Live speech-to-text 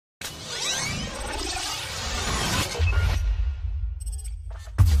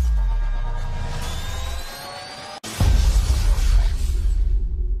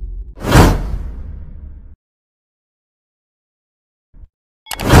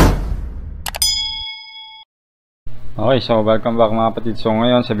Okay, so welcome back mga kapatid. So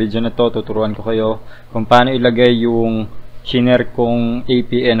ngayon sa video na to, tuturuan ko kayo kung paano ilagay yung shinare kong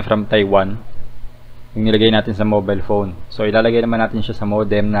APN from Taiwan, yung nilagay natin sa mobile phone. So ilalagay naman natin siya sa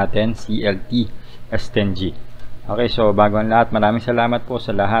modem natin, ZLT S10G. Okay, so bago ang lahat, maraming salamat po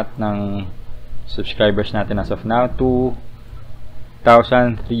sa lahat ng subscribers natin as of now,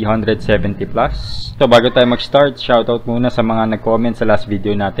 2,370 plus. So bago tayo mag-start, shoutout muna sa mga nag-comment sa last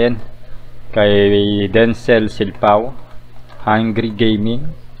video natin. Kay Denzel Silpao, Hungry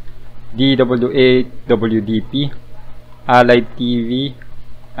Gaming, DW8, WDP, Allied TV,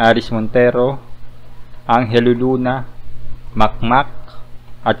 Aris Montero, Angelo Luna, Macmac,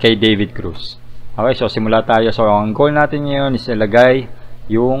 at kay David Cruz. Okay, so simula tayo. So ang goal natin ngayon is ilagay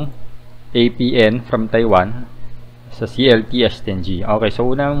yung APN from Taiwan sa ZLT S10G. Okay, so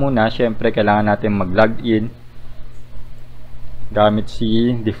una muna, syempre kailangan natin mag-login gamit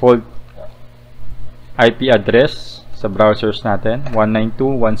si default IP address sa browsers natin,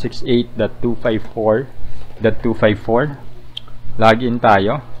 192.168.254.254. Login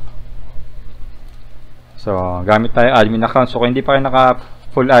tayo. So gamit tayo admin account. So kung hindi pa kayo naka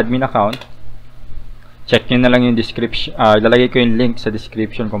full admin account, check nyo na lang yung description. Ilalagay ko yung link sa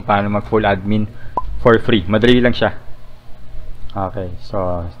description kung paano mag full admin for free. Madali lang siya. Okay,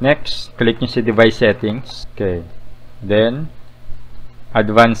 so next, click nyo sa device settings. Okay, then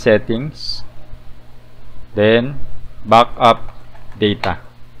advanced settings, then backup data.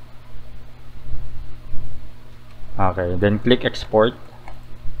 Okay, then click export,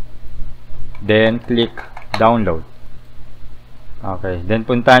 then click download. Okay, then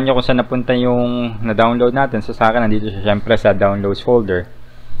puntahan nyo kung saan napunta yung na-download natin. So sa akin, nandito siya syempre sa downloads folder.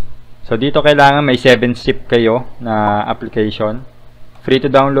 So dito kailangan may 7-zip kayo na application. Free to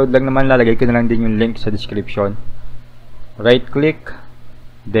download lang naman. Lalagay ko na lang din yung link sa description. Right click,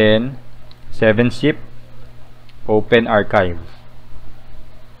 then 7-zip, open archive.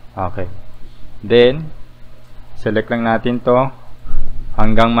 Okay, then select lang natin to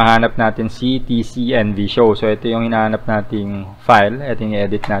hanggang mahanap natin si TCNV show. So ito yung hinahanap nating file. Ito yung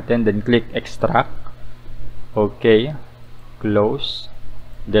i-edit natin. Then click extract. Okay, close.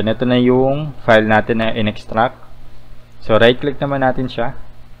 Then ito na yung file natin na in-extract. So right click naman natin siya,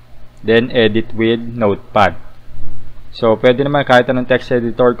 then edit with notepad. So pwede naman kahit anong text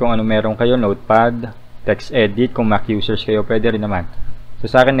editor kung ano meron kayo, notepad, text edit, kung Mac users kayo, pwede rin naman. So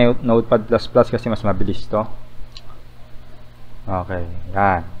sa akin, Notepad++ kasi mas mabilis to. Okay,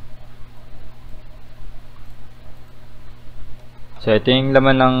 yan. So ito yung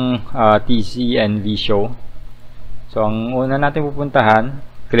laman ng TCNV show. So ang una natin pupuntahan,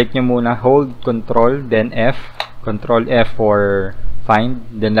 click nyo muna, hold Ctrl, then F. Ctrl F for find,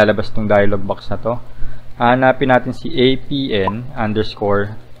 then lalabas tong dialog box na to. Hanapin natin si APN_config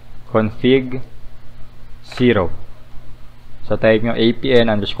 0. So type nyo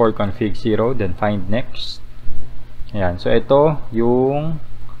APN_config 0, then find next. Ayan, so ito yung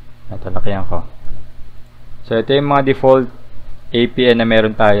natalakihan ko. So ito yung mga default APN na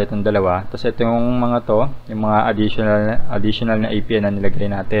meron tayo, itong dalawa. Tapos ito yung mga to, yung mga additional na APN na nilagay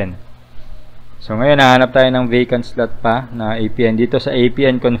natin. So ngayon nahanap tayo ng vacant slot pa na APN dito sa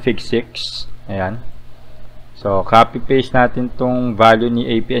APN config 6. Ayan. So copy paste natin tong value ni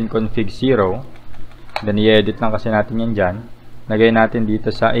APN config 0. Then i-edit lang kasi natin yan dyan. Lagay natin dito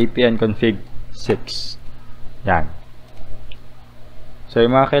sa APN config 6. Yan. So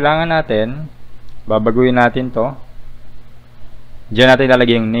yung mga kailangan natin, babaguhin natin to. Diyan natin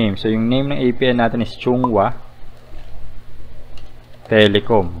ilalagay yung name. So yung name ng APN natin is Chunghwa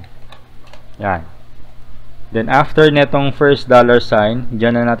Telecom. Yan. Then after netong first $sign,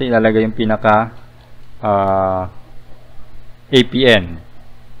 diyan na natin ilalagay yung pinaka APN.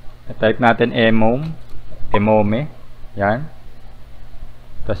 Type natin emome. Yan.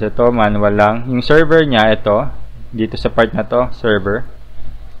 Tapos ito, manual lang. Yung server niya, ito. Dito sa part na to, server.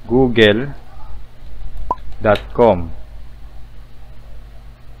 Google.com.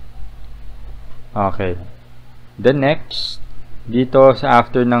 Okay. Then next, dito sa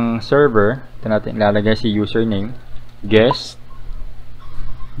after ng server, ito natin ilalagay si username. Guest.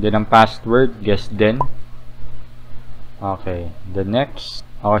 Then ang password, guest din. Okay. The next.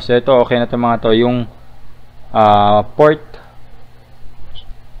 Okay, so ito, okay na ito mga to. Yung port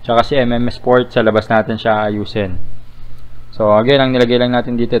tsaka si MMS port, sa labas natin siya ayusin. So again, ang nilagay lang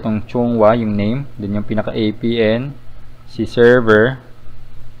natin dito itong Chunghwa, yung name, then yung pinaka APN, si server,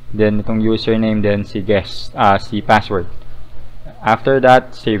 then itong username, then si guest, si password. After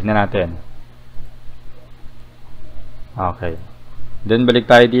that, save na natin. Okay, then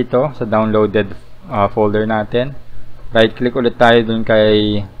balik tayo dito sa downloaded folder natin. Right click ulit tayo dun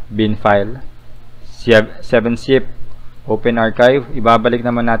kay bin file, 7-zip Open archive. Ibabalik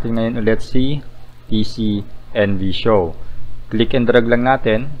naman natin ngayon ulit si TCNV show. Click and drag lang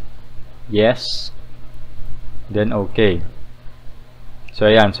natin. Yes. Then okay. So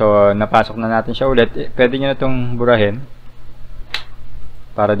ayan, so napasok na natin siya ulit. Pwede nyo na itong burahin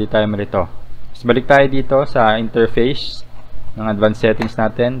para di tayo malito. So, balik tayo dito sa interface ng advanced settings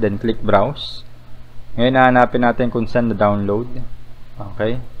natin, then click browse. Ngayon hahanapin natin kung saan na download.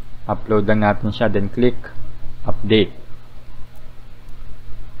 Okay, upload lang natin siya, then click update.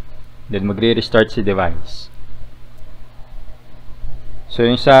 Then magre-restart si device. So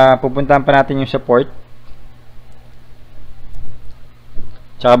yung sa pupuntahan pa natin yung support.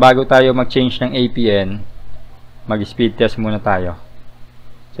 Tsaka bago tayo mag-change ng APN, mag-speed test muna tayo.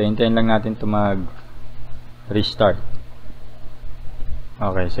 So hintayin lang natin ito mag-restart.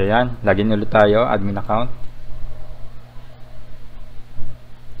 Okay, so yan, login ulit tayo, admin account.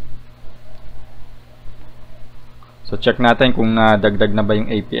 So check natin kung nadagdag na ba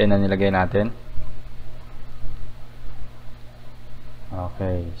yung APN na nilagay natin.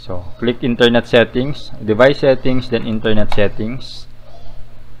 Okay, so click internet settings, device settings, then internet settings,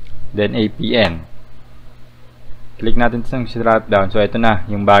 then APN. Click natin sa drop down. So ito na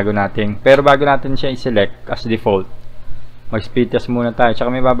yung bago nating, pero bago natin siya i-select as default, mag-speed test muna tayo. Tsaka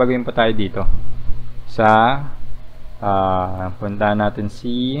may babaguhin pa tayo dito sa punta natin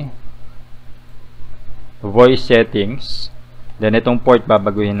si voice settings, then itong port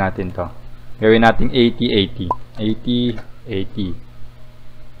babaguhin natin to, gawin natin 8080.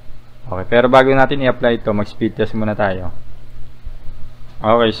 Okay, pero bago natin i-apply ito, mag-speed test muna tayo.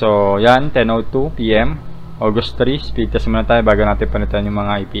 Okay, so yan, 10:02 PM, August 3, speed test muna tayo bago natin palitan yung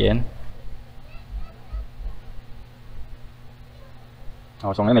mga APN.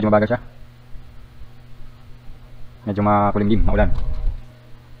 Okay, so ngayon medyo mabagal siya. Medyo makulimlim, maulan.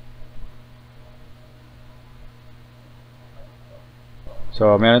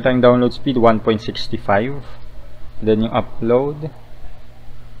 So, meron tayong download speed 1.65. Then yung upload,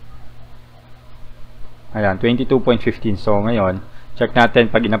 ayan, 22.15. So, ngayon check natin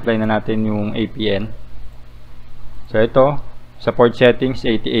pag in-apply na natin yung APN. So ito, sa port settings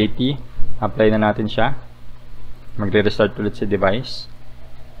 8080, apply na natin siya. Magre-restart ulit si device.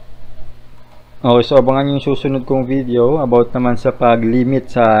 Okay, so abangan yung susunod kong video about naman sa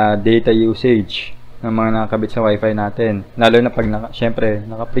pag-limit sa data usage ng mga nakakabit sa wifi natin. Lalo na pag syempre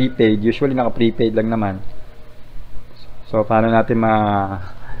naka-prepaid, usually naka-prepaid lang naman. So paano natin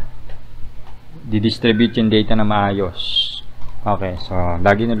di-distribute yung data na maayos. Okay, so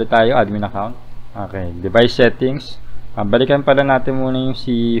login ulit tayo, admin account. Okay, device settings. Balikan pala natin muna yung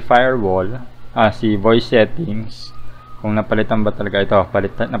si firewall, si voice settings. Kung napalitan ba talaga ito.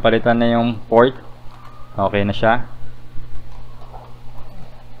 Napalitan na yung port. Okay na siya.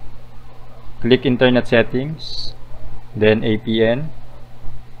 Click internet settings, then APN.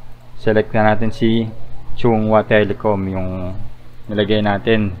 Select na natin si Chunghwa Telecom, yung nilagay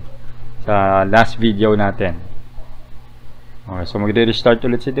natin sa last video natin. Okay, so magre-restart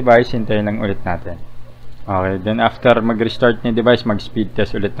ulit si device, hintayin lang ulit natin. Okay, then after mag-restart ni device, mag-speed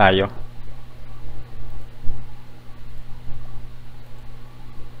test ulit tayo.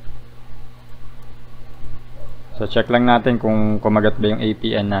 So check lang natin kung kumagat ba yung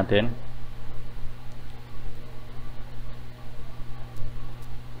APN natin.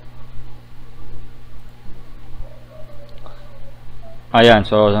 Ayan,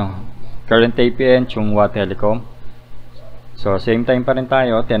 so current APN, Chunghwa Telecom. So, same time pa rin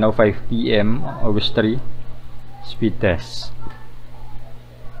tayo, 10:05 PM, August 3, speed test.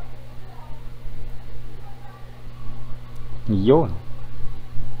 Yun.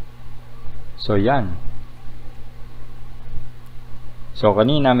 So, yan. So,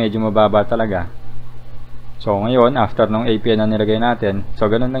 kanina medyo mababa talaga. So, ngayon, after nung APN na nilagay natin, so,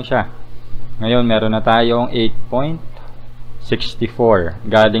 ganun lang siya. Ngayon, meron na tayong 8.64.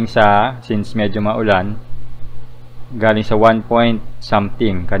 Galing sa, since medyo maulan, galing sa 1 point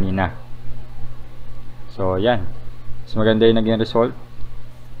something kanina. So yan, mas maganda yung naging result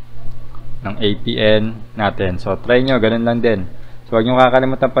ng APN natin. So try nyo, ganun lang din. So huwag nyo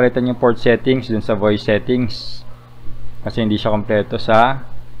kakalimutan palitan yung port settings dun sa voice settings, kasi hindi siya kompleto sa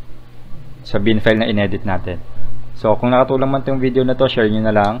bin file na inedit natin. So kung nakatulong man itong video na to, share nyo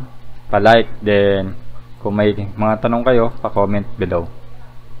na lang, pa-like, then kung may mga tanong kayo, pa-comment below.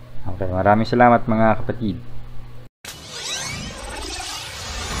 Okay, maraming salamat mga kapatid.